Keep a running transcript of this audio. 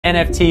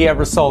NFT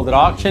ever sold at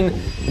auction,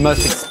 the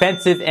most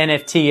expensive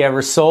NFT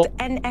ever sold.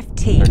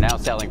 NFT. They're now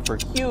selling for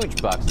huge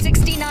bucks.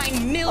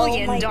 $69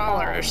 million. Oh my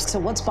gosh. So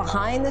what's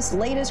behind this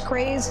latest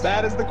craze?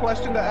 That is the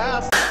question to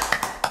ask.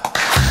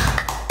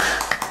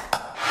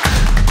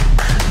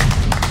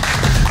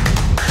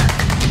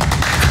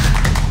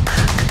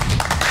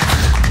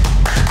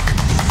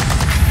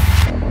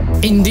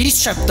 In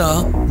this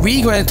chapter,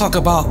 we're going to talk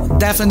about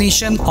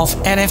definition of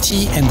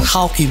NFT and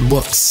how it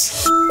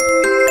works.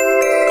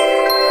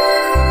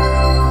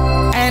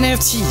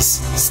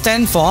 NFTs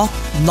stand for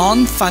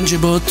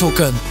Non-fungible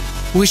token,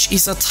 which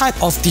is a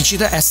type of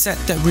digital asset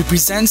that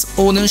represents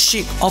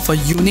ownership of a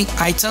unique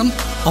item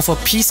of a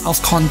piece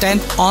of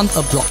content on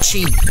a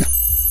blockchain.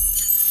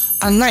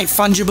 Unlike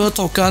fungible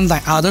tokens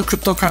like other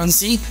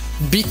cryptocurrency,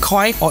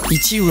 Bitcoin or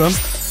Ethereum,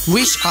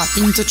 which are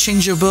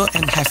interchangeable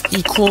and have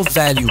equal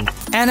value,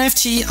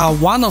 NFTs are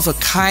one of a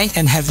kind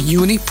and have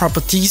unique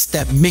properties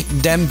that make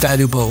them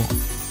valuable.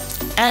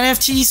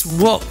 NFTs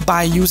work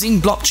by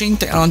using blockchain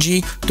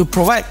technology to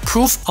provide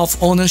proof of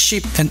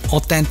ownership and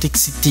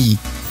authenticity.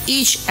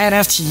 Each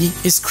NFT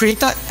is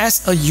created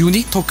as a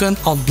unique token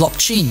on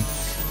blockchain,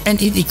 and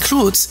it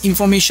includes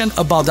information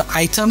about the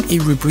item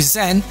it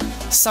represents,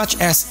 such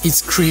as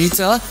its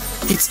creator,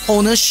 its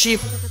ownership,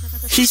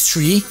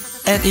 history,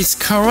 and its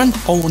current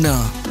owner.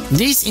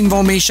 This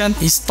information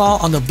is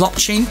stored on the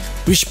blockchain,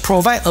 which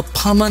provides a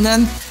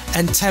permanent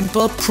and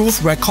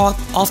tamper-proof record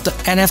of the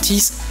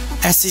NFT's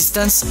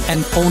existence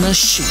and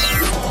ownership.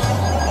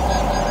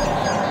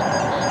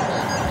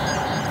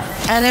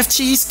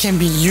 NFTs can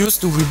be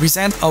used to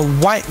represent a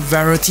wide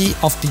variety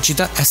of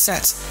digital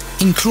assets,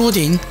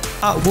 including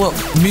artwork,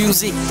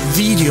 music,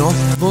 video,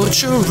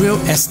 virtual real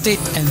estate,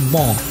 and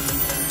more.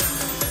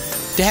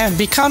 They have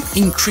become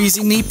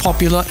increasingly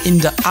popular in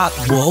the art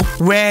world,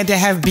 where they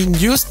have been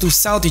used to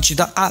sell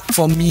digital art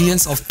for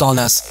millions of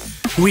dollars.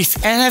 With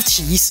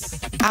NFTs,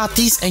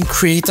 artists and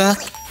creators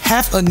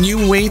have a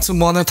new way to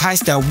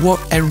monetize their work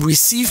and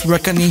receive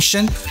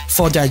recognition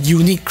for their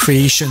unique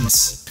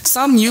creations.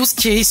 Some use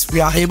case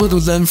we are able to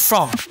learn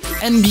from.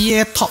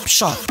 NBA Top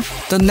Shot,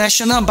 the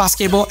National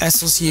Basketball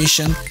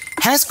Association,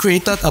 has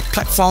created a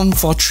platform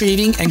for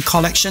trading and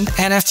collection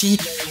NFT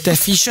that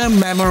feature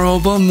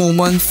memorable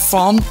moments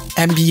from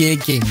NBA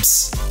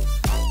games.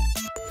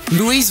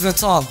 Louis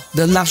Vuitton,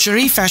 the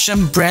luxury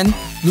fashion brand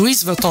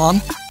Louis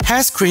Vuitton,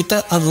 has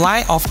created a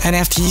line of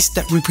NFTs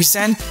that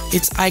represent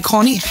its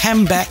iconic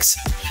handbags.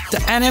 The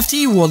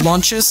NFT were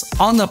launched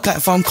on a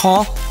platform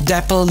called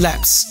Dapper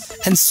Labs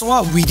and sold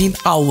out within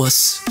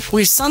hours,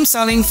 with some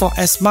selling for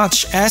as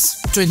much as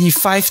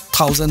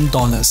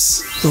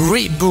 $25,000.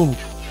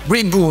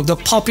 Red Bull, the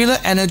popular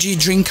energy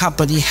drink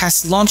company,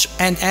 has launched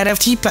an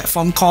NFT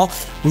platform called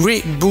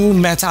Red Bull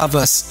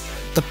Metaverse.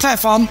 The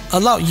platform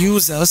allows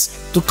users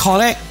to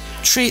collect,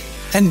 trade,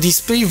 and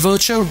display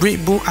virtual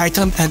Red Bull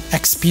items and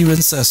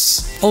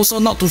experiences. Also,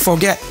 not to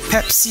forget,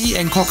 Pepsi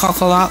and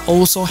Coca-Cola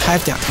also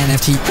have their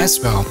NFT as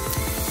well.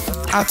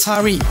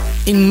 Atari.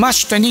 In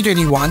March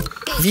 2021,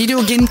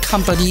 video game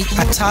company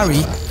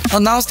Atari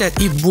announced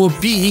that it will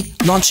be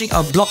launching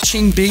a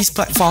blockchain-based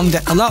platform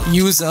that allows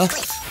users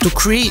to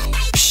create,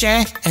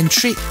 share, and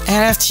trade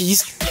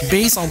NFTs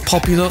based on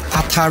popular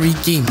Atari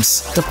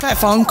games. The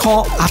platform,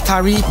 called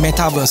Atari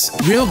Metaverse,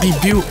 will be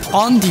built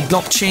on the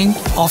blockchain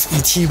of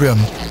Ethereum.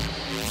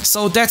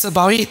 So that's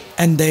about it,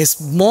 and there's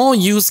more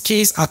use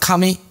cases are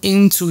coming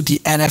into the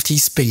NFT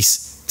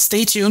space.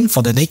 Stay tuned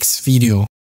for the next video.